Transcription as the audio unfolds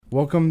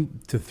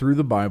Welcome to Through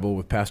the Bible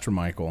with Pastor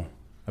Michael,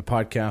 a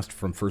podcast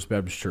from First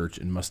Baptist Church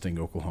in Mustang,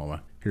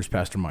 Oklahoma. Here's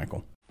Pastor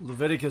Michael.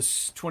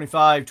 Leviticus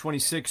 25,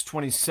 26,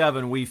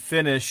 27, we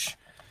finish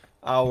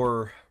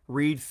our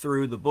read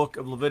through the book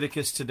of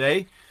Leviticus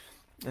today.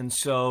 And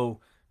so,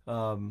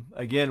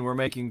 again, we're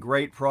making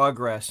great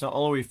progress. Not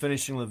only are we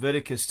finishing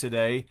Leviticus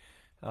today,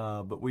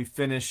 but we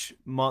finish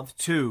month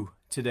 2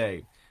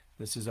 today.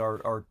 This is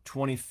our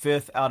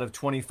 25th out of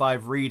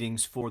 25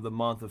 readings for the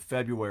month of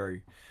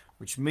February,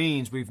 which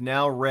means we've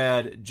now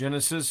read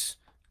Genesis,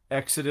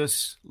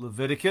 Exodus,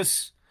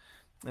 Leviticus,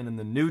 and in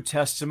the New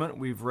Testament,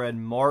 we've read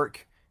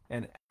Mark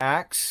and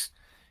Acts.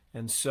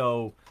 And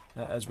so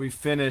as we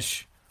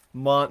finish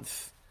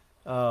month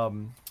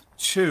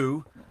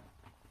 2,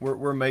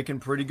 we're making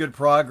pretty good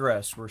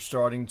progress. We're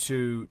starting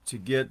to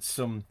get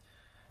some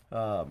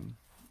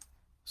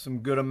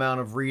good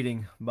amount of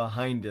reading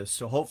behind us.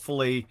 So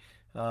hopefully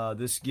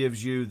this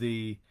gives you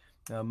the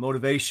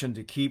motivation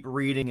to keep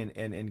reading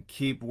and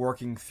keep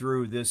working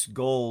through this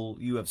goal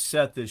you have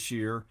set this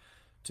year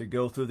to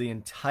go through the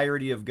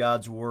entirety of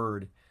God's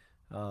Word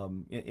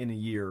in a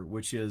year,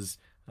 which is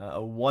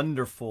a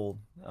wonderful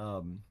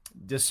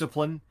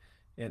discipline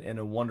and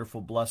a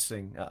wonderful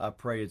blessing. I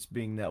pray it's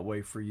being that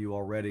way for you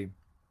already.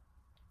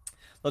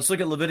 Let's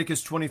look at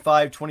Leviticus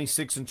 25,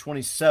 26, and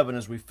 27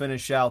 as we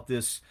finish out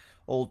this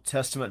Old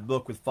Testament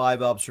book with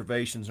 5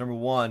 observations. Number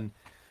 1,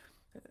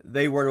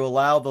 they were to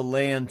allow the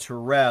land to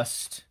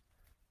rest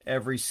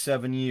every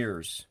 7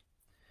 years.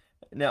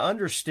 Now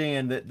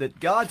understand that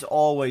God's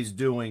always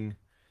doing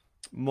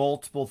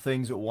multiple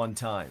things at one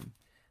time.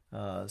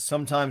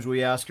 Sometimes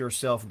we ask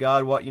ourselves,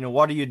 God,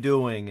 what are you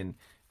doing? And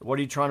what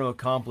are you trying to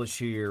accomplish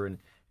here?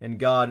 And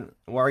God,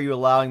 why are you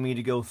allowing me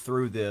to go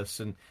through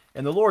this? And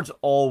the Lord's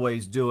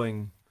always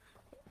doing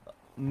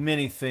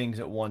many things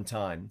at one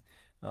time.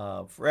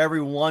 For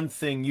every one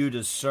thing you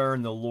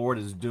discern the Lord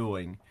is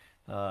doing,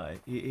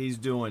 He's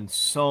doing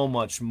so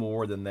much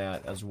more than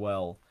that as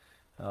well.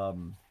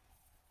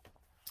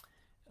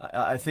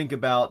 I think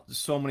about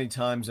so many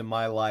times in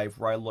my life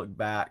where I look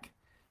back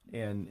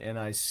and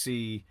I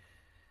see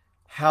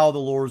how the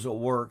Lord's at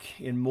work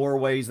in more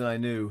ways than I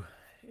knew,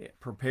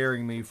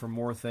 preparing me for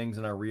more things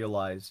than I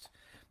realized.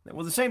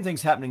 Well, the same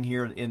thing's happening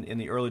here in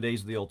the early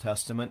days of the Old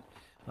Testament.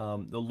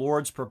 The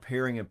Lord's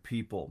preparing a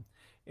people,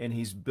 and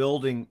He's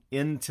building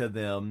into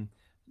them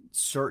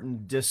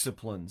certain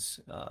disciplines,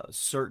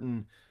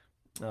 certain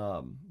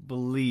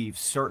beliefs,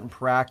 certain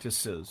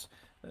practices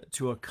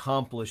to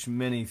accomplish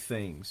many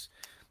things.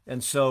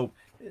 And so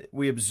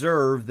we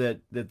observe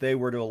that they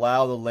were to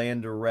allow the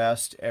land to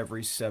rest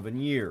every 7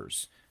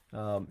 years,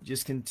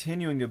 just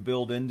continuing to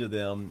build into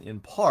them in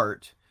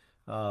part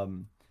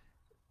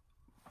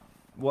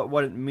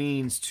what it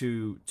means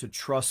to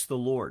trust the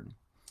Lord,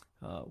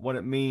 what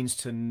it means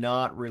to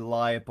not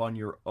rely upon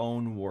your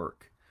own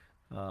work,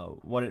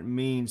 what it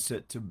means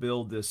to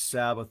build this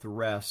Sabbath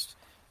rest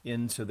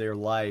into their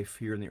life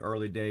here in the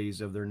early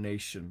days of their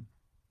nation.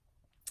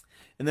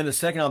 And then a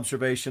second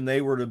observation, they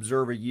were to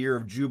observe a year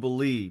of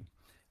Jubilee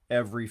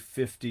every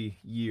 50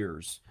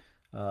 years.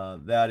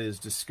 That is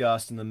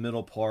discussed in the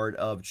middle part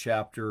of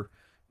chapter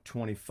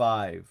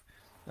 25.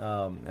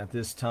 At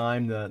this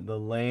time, the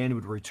land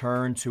would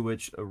return to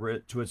its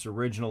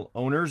original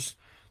owners.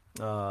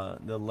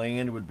 The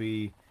land would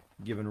be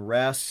given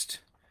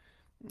rest,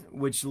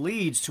 which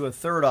leads to a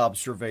third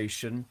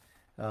observation,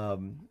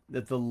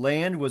 that the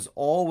land was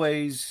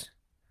always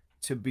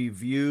to be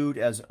viewed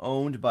as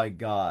owned by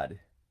God.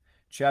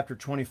 Chapter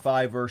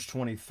 25, verse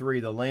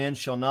 23, the land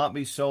shall not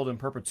be sold in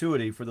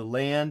perpetuity, for the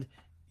land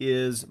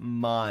is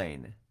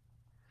mine.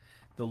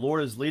 The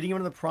Lord is leading them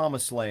into the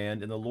promised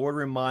land, and the Lord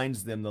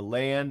reminds them the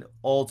land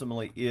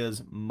ultimately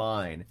is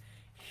mine.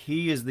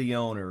 He is the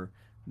owner.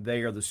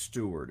 They are the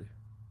steward.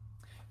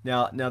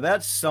 Now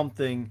that's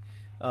something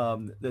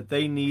that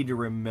they need to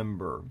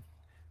remember,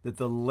 that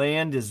the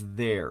land is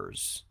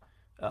theirs,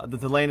 that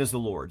the land is the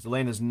Lord's. The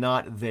land is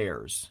not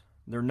theirs.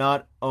 They're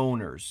not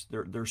owners.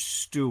 They're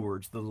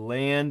stewards. The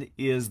land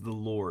is the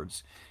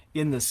Lord's.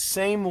 In the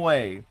same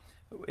way,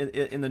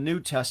 in the New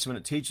Testament,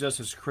 it teaches us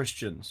as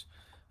Christians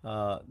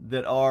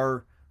that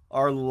our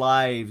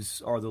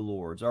lives are the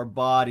Lord's. Our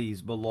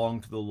bodies belong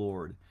to the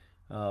Lord.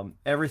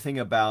 Everything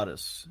about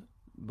us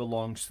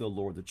belongs to the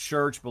Lord. The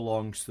church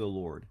belongs to the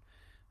Lord.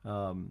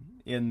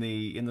 In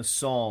the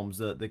Psalms,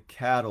 the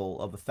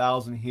cattle of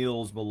 1,000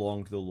 hills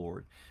belong to the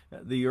Lord.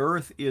 The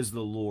earth is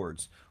the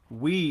Lord's.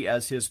 We,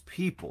 as His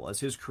people, as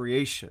His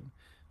creation,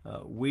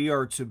 we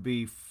are to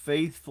be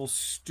faithful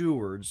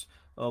stewards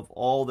of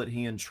all that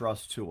He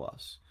entrusts to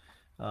us.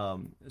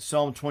 Psalm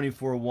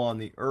 24:1,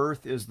 the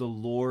earth is the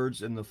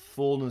Lord's and the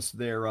fullness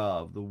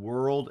thereof, the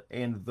world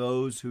and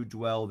those who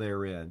dwell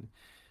therein.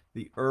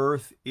 The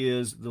earth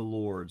is the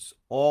Lord's.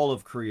 All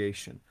of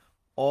creation,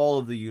 all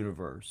of the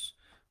universe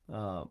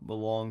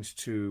belongs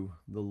to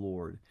the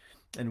Lord.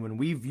 And when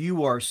we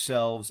view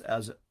ourselves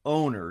as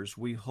owners,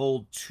 we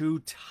hold too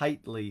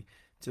tightly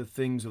to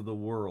things of the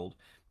world,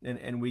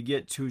 and we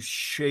get too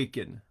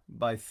shaken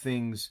by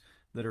things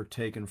that are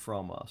taken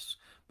from us.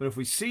 But if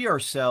we see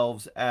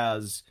ourselves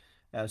as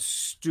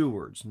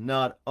stewards,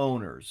 not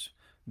owners,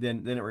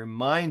 then it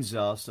reminds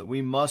us that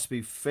we must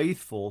be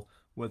faithful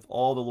with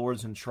all the Lord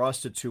has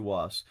entrusted to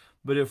us.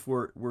 But if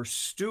we're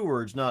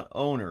stewards, not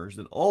owners,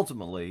 then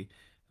ultimately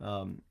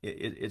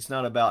it's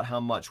not about how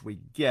much we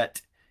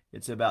get.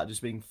 It's about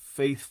just being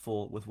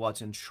faithful with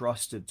what's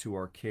entrusted to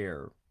our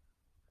care.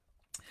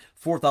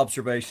 Fourth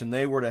observation,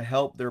 they were to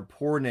help their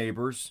poor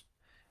neighbors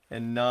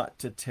and not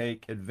to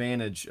take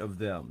advantage of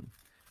them.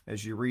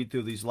 As you read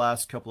through these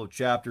last couple of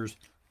chapters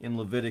in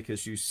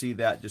Leviticus, you see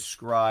that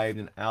described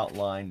and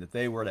outlined, that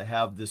they were to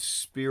have this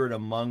spirit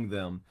among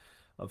them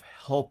of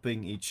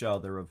helping each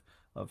other,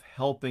 of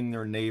helping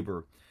their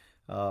neighbor,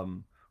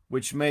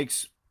 which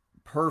makes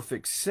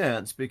perfect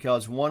sense,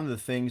 because one of the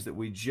things that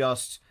we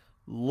just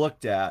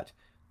looked at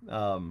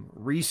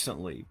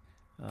recently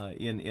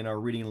in our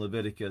reading in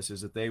Leviticus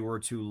is that they were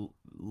to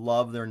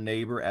love their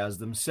neighbor as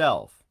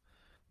themselves.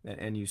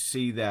 And you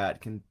see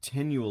that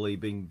continually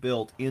being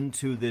built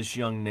into this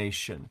young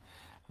nation,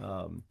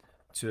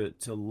 to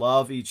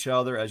love each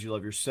other as you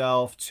love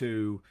yourself,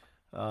 to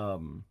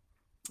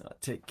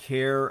take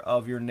care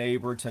of your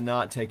neighbor, to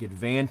not take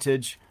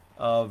advantage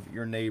of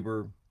your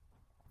neighbor.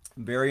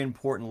 Very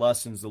important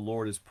lessons the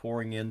Lord is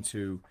pouring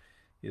into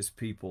his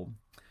people.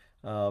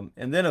 And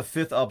then a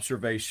fifth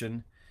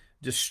observation,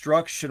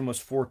 destruction was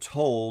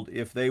foretold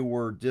if they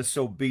were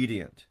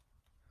disobedient,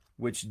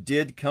 which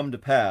did come to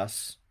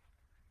pass,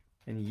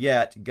 and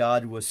yet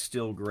God was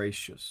still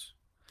gracious.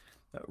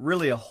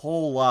 Really a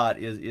whole lot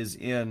is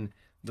in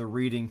the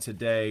reading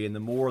today, and the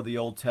more of the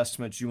Old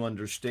Testament you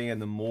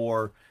understand, the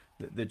more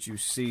that you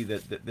see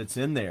that's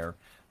in there.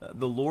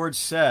 The Lord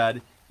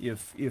said,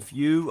 if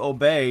you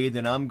obey,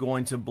 then I'm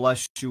going to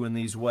bless you in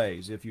these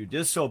ways. If you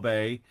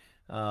disobey,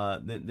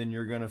 then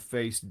you're going to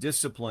face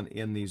discipline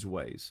in these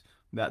ways.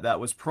 That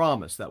was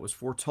promised, that was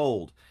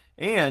foretold,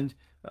 and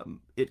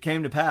it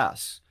came to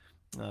pass.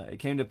 It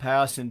came to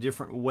pass in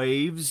different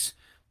waves,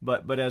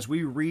 but as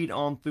we read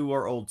on through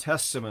our Old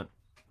Testament,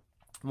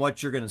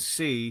 what you're going to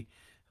see,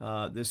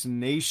 this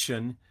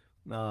nation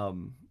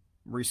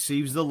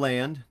receives the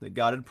land that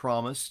God had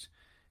promised,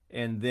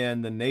 and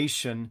then the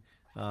nation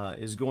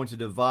is going to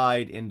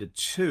divide into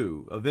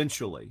two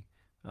eventually.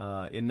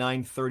 In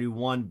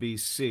 931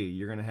 BC,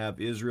 you're going to have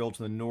Israel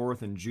to the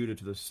north and Judah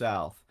to the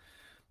south,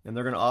 and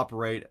they're going to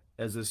operate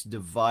as this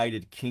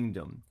divided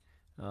kingdom.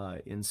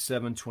 In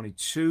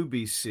 722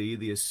 BC,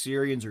 the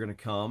Assyrians are going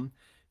to come,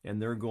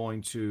 and they're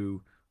going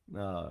to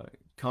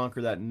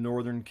conquer that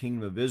northern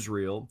kingdom of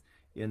Israel.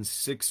 In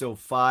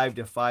 605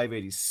 to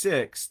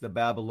 586, the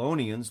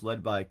Babylonians,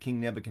 led by King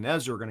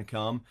Nebuchadnezzar, are going to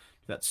come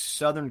to that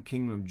southern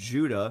kingdom of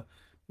Judah,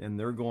 and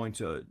they're going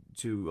to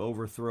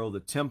overthrow the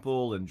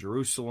temple and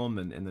Jerusalem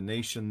and the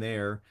nation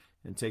there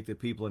and take the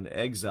people into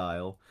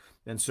exile.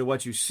 And so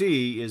what you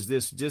see is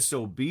this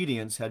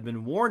disobedience had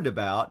been warned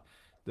about.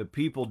 The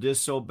people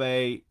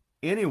disobey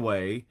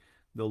anyway.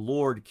 The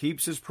Lord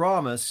keeps his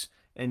promise,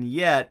 and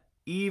yet,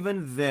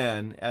 even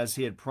then, as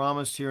he had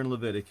promised here in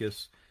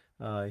Leviticus,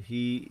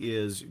 he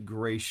is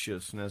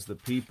gracious. And as the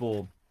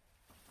people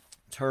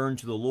turn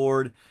to the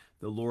Lord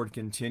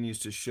continues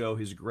to show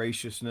his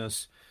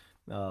graciousness.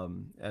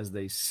 As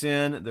they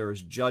sin, there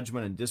is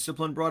judgment and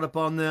discipline brought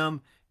upon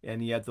them,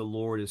 and yet the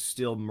Lord is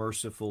still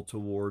merciful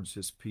towards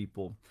his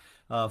people.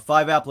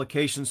 5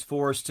 applications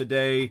for us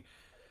today.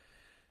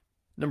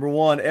 Number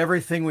 1,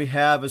 everything we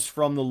have is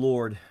from the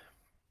Lord.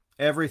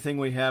 Everything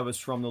we have is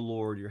from the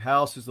Lord. Your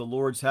house is the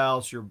Lord's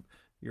house.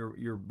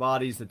 Your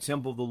body is the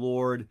temple of the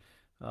Lord.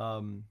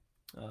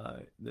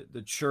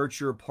 The church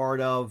you're a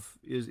part of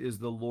is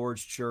the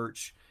Lord's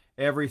church.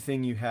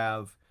 Everything you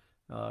have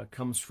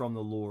comes from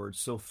the Lord.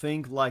 So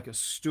think like a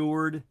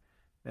steward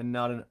and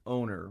not an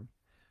owner.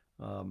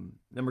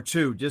 Number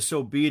 2,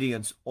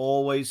 disobedience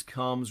always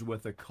comes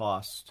with a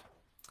cost.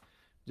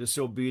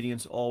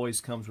 Disobedience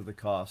always comes with a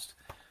cost.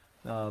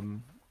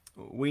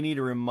 We need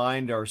to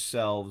remind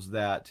ourselves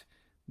that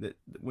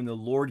when the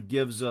Lord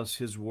gives us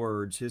his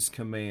words, his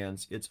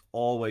commands, it's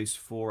always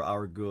for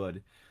our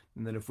good.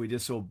 And that if we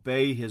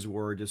disobey his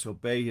word,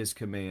 disobey his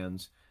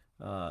commands,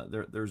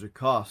 there's a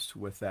cost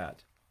with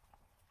that.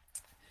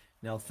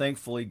 Now,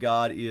 thankfully,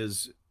 God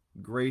is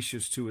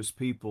gracious to his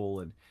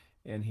people,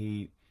 and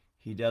he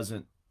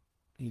doesn't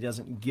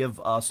give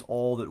us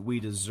all that we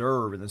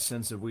deserve, in the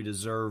sense that we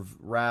deserve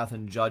wrath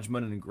and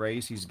judgment and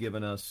grace. He's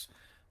given us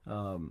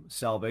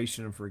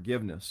salvation and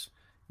forgiveness.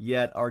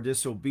 Yet our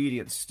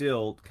disobedience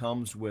still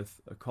comes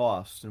with a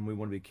cost, and we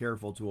want to be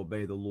careful to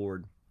obey the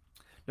Lord.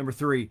 Number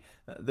 3,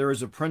 there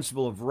is a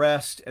principle of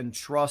rest and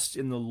trust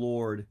in the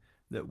Lord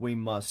that we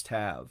must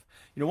have.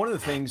 You know, one of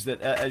the things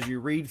that as you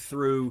read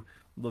through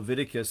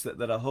Leviticus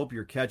that I hope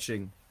you're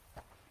catching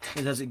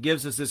is as it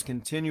gives us this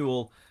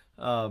continual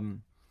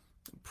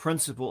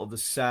principle of the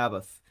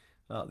Sabbath,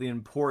 the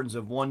importance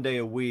of one day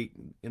a week.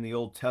 In the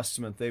Old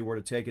Testament, they were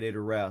to take a day to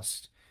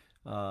rest.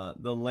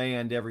 The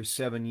land every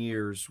 7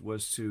 years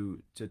was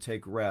to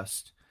take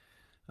rest.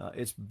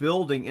 It's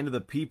building into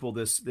the people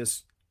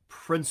this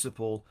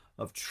principle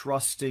of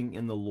trusting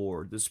in the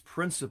Lord, this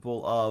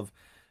principle of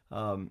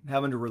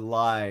having to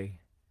rely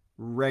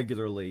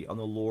regularly on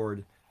the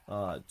Lord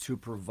to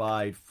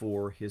provide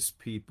for his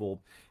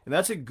people. And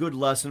that's a good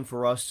lesson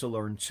for us to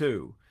learn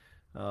too.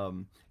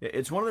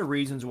 It's one of the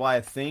reasons why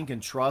I think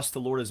and trust the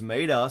Lord has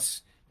made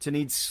us to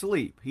need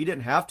sleep. He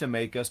didn't have to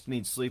make us to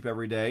need sleep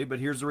every day, but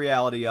here's the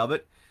reality of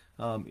it.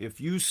 If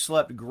you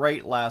slept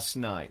great last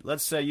night,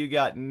 let's say you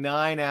got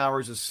 9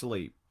 hours of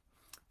sleep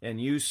and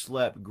you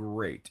slept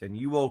great and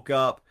you woke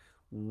up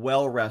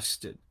well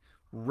rested,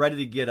 ready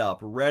to get up,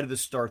 ready to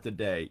start the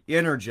day,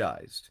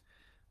 energized,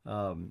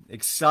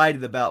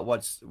 excited about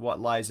what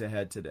lies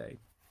ahead today.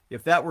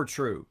 If that were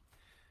true,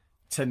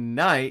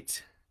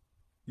 tonight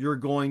you're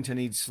going to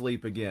need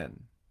sleep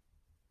again.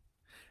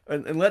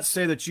 And let's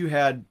say that you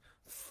had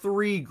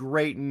 3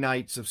 great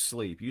nights of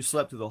sleep. You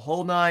slept through the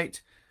whole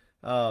night,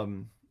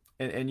 and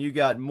you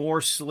got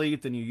more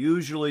sleep than you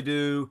usually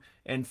do,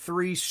 and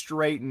 3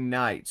 straight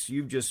nights.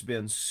 You've just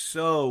been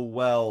so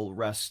well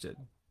rested.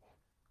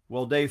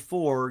 Well, day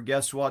 4,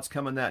 guess what's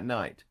coming that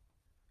night?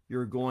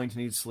 You're going to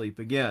need sleep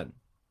again.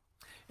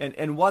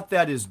 And what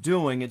that is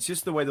doing, it's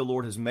just the way the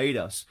Lord has made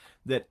us,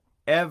 that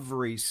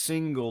every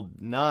single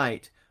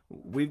night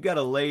we've got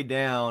to lay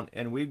down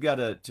and we've got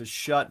to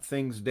shut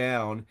things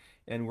down,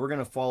 and we're going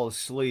to fall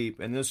asleep,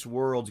 and this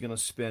world's going to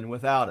spin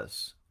without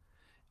us.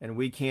 And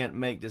we can't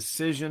make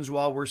decisions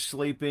while we're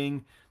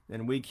sleeping,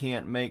 and we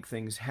can't make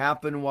things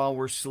happen while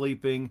we're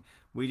sleeping.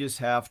 We just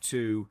have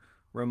to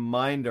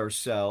remind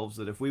ourselves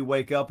that if we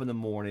wake up in the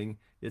morning,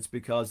 it's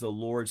because the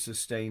Lord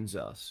sustains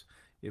us.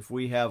 If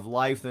we have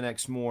life the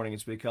next morning,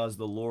 it's because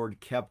the Lord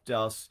kept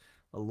us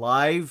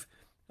alive.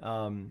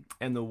 And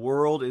the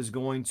world is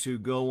going to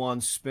go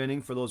on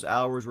spinning for those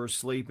hours we're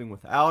sleeping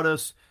without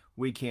us.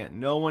 We can't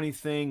know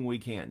anything. We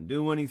can't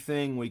do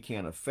anything. We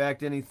can't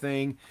affect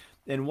anything.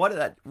 And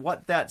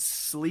what that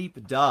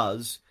sleep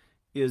does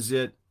is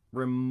it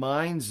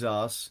reminds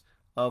us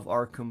of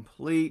our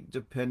complete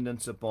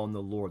dependence upon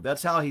the Lord.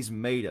 That's how he's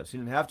made us. He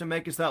didn't have to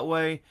make us that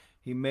way.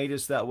 He made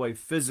us that way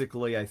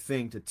physically, I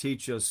think, to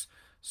teach us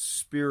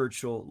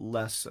spiritual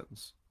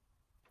lessons.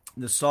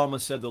 The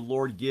psalmist said, the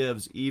Lord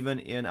gives even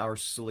in our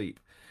sleep.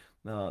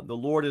 The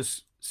Lord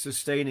is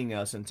sustaining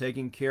us and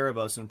taking care of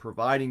us and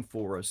providing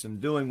for us and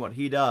doing what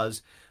he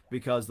does,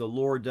 because the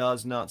Lord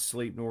does not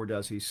sleep nor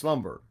does he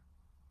slumber.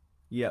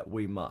 Yet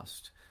we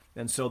must.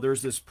 And so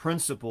there's this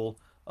principle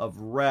of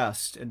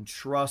rest and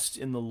trust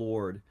in the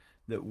Lord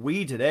that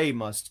we today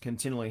must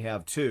continually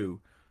have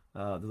too,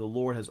 that the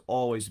Lord has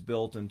always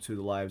built into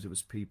the lives of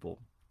his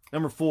people.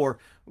 Number 4,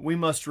 we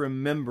must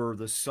remember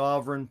the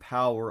sovereign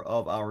power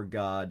of our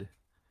God.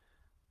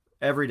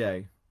 Every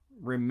day,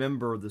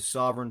 remember the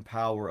sovereign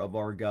power of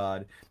our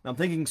God. Now, I'm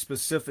thinking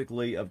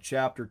specifically of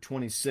chapter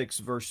 26,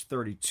 verse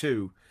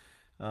 32,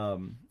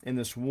 in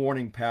this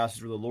warning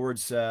passage where the Lord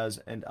says,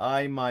 "And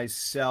I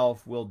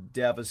myself will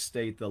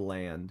devastate the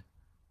land,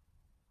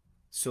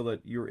 so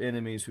that your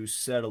enemies who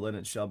settle in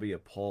it shall be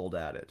appalled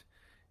at it."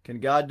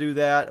 Can God do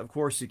that? Of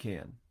course he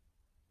can.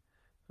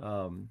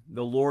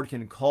 The Lord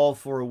can call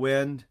for a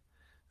wind.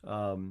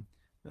 The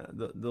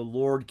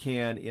Lord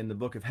can, in the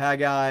book of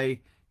Haggai,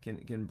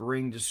 can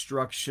bring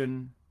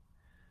destruction.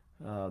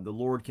 The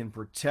Lord can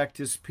protect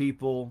his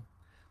people.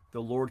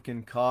 The Lord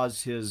can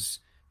cause his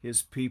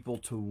people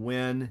to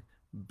win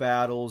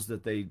battles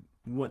that they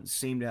wouldn't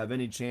seem to have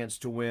any chance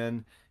to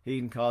win. He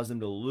can cause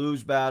them to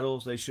lose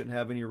battles they shouldn't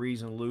have any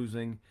reason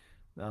losing.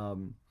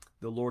 The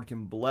Lord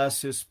can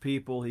bless his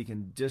people. He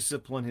can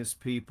discipline his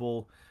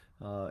people.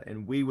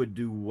 And we would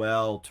do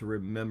well to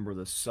remember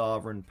the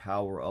sovereign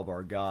power of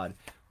our God,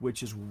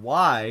 which is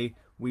why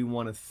we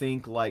want to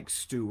think like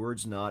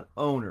stewards, not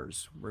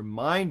owners.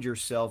 Remind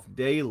yourself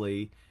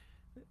daily,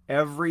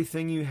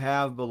 everything you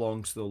have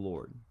belongs to the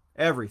Lord.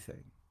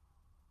 Everything.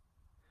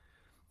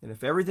 And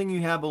if everything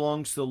you have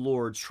belongs to the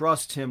Lord,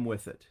 trust him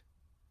with it.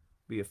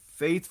 Be a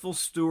faithful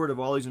steward of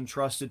all he's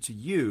entrusted to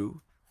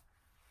you.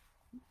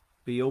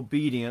 Be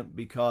obedient,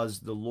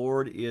 because the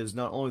Lord is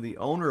not only the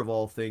owner of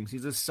all things,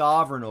 he's a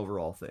sovereign over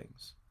all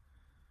things.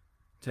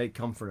 Take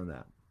comfort in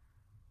that.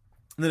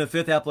 And then a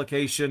 5th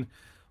application,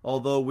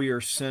 although we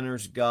are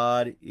sinners,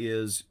 God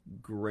is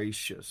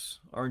gracious.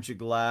 Aren't you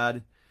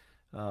glad?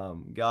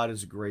 God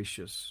is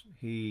gracious.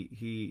 He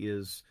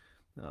is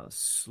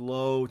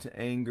slow to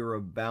anger,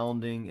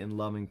 abounding in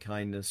loving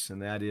kindness,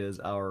 and that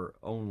is our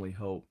only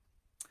hope.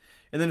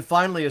 And then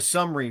finally, a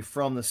summary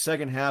from the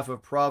second half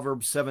of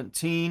Proverbs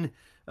 17.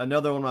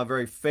 Another one of my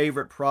very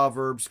favorite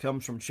Proverbs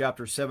comes from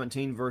chapter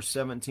 17, verse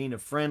 17. A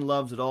friend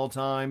loves at all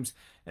times,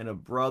 and a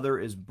brother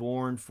is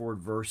born for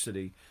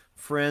adversity.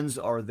 Friends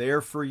are there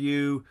for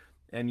you,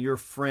 and your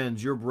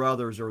friends, your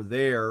brothers, are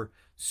there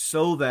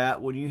so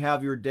that when you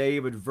have your day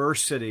of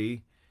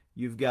adversity,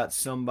 you've got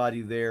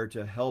somebody there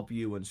to help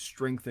you and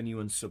strengthen you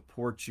and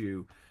support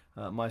you.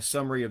 My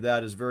summary of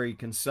that is very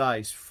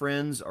concise.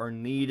 Friends are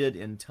needed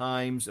in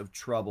times of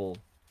trouble.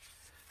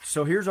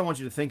 So here's what I want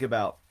you to think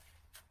about.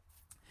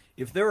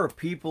 If there are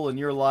people in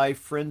your life,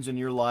 friends in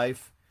your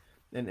life,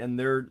 and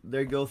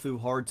they go through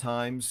hard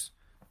times,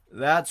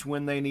 that's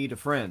when they need a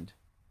friend.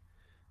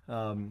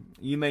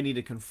 You may need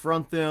to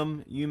confront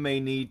them. You may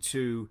need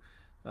to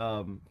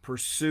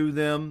pursue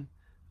them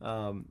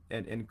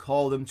and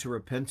call them to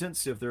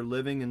repentance if they're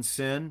living in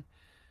sin.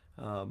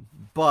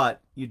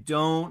 But you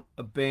don't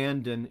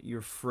abandon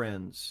your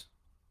friends.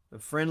 A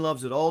friend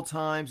loves at all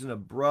times, and a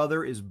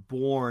brother is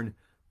born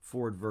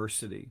for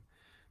adversity.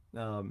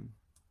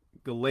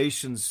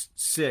 Galatians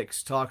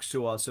 6 talks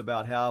to us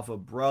about how if a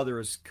brother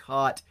is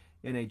caught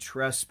in a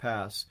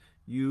trespass,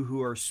 you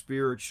who are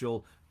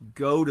spiritual,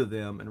 go to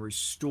them and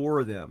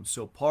restore them.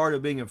 So part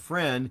of being a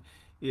friend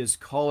is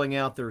calling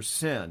out their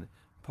sin.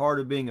 Part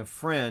of being a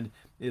friend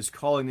is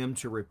calling them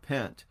to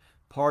repent.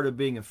 Part of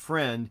being a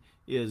friend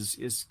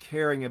is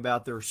caring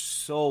about their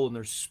soul and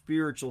their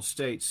spiritual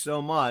state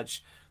so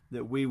much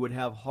that we would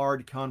have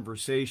hard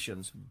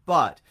conversations.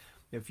 But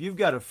if you've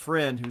got a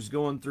friend who's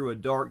going through a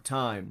dark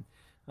time,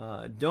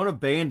 don't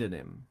abandon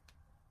him.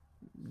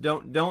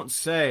 Don't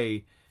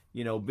say,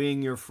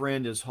 being your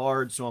friend is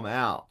hard, so I'm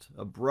out.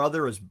 A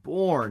brother is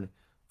born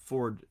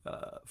for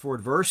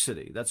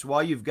adversity. That's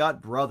why you've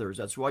got brothers.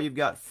 That's why you've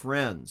got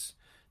friends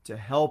to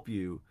help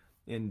you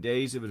in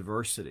days of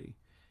adversity.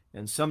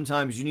 And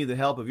sometimes you need the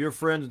help of your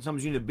friends, and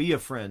sometimes you need to be a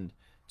friend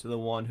to the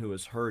one who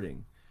is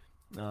hurting.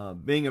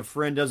 Being a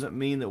friend doesn't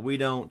mean that we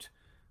don't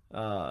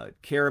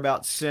care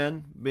about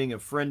sin. Being a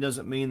friend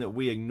doesn't mean that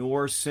we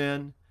ignore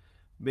sin.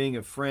 Being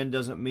a friend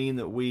doesn't mean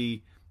that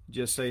we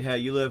just say, hey,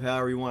 you live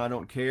however you want, I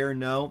don't care.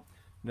 No.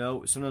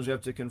 Sometimes we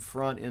have to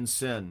confront in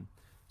sin.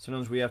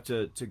 Sometimes we have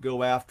to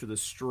go after the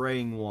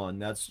straying one.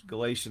 That's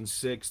Galatians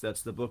 6.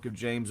 That's the book of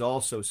James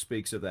also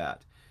speaks of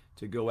that.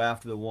 To go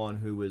after the one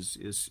who is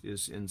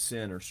in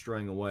sin or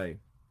straying away.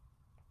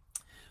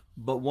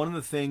 But one of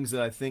the things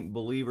that I think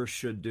believers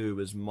should do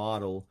is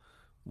model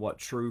what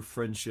true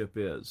friendship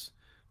is.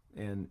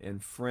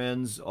 And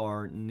friends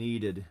are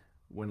needed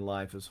when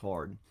life is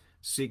hard.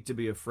 Seek to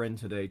be a friend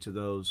today to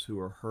those who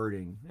are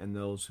hurting and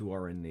those who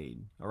are in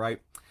need. All right?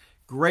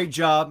 Great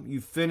job.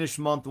 You finished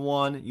month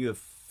 1. You have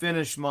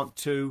finished month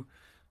 2.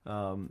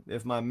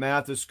 If my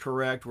math is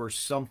correct, we're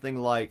something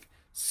like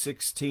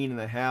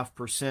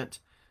 16.5%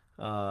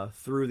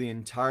 through the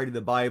entirety of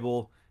the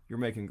Bible. You're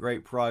making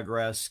great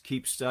progress.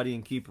 Keep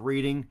studying, keep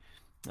reading,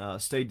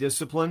 stay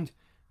disciplined,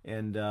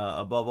 and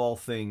above all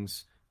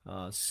things,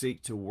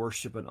 seek to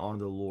worship and honor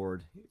the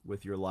Lord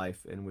with your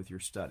life and with your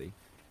study.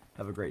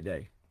 Have a great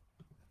day.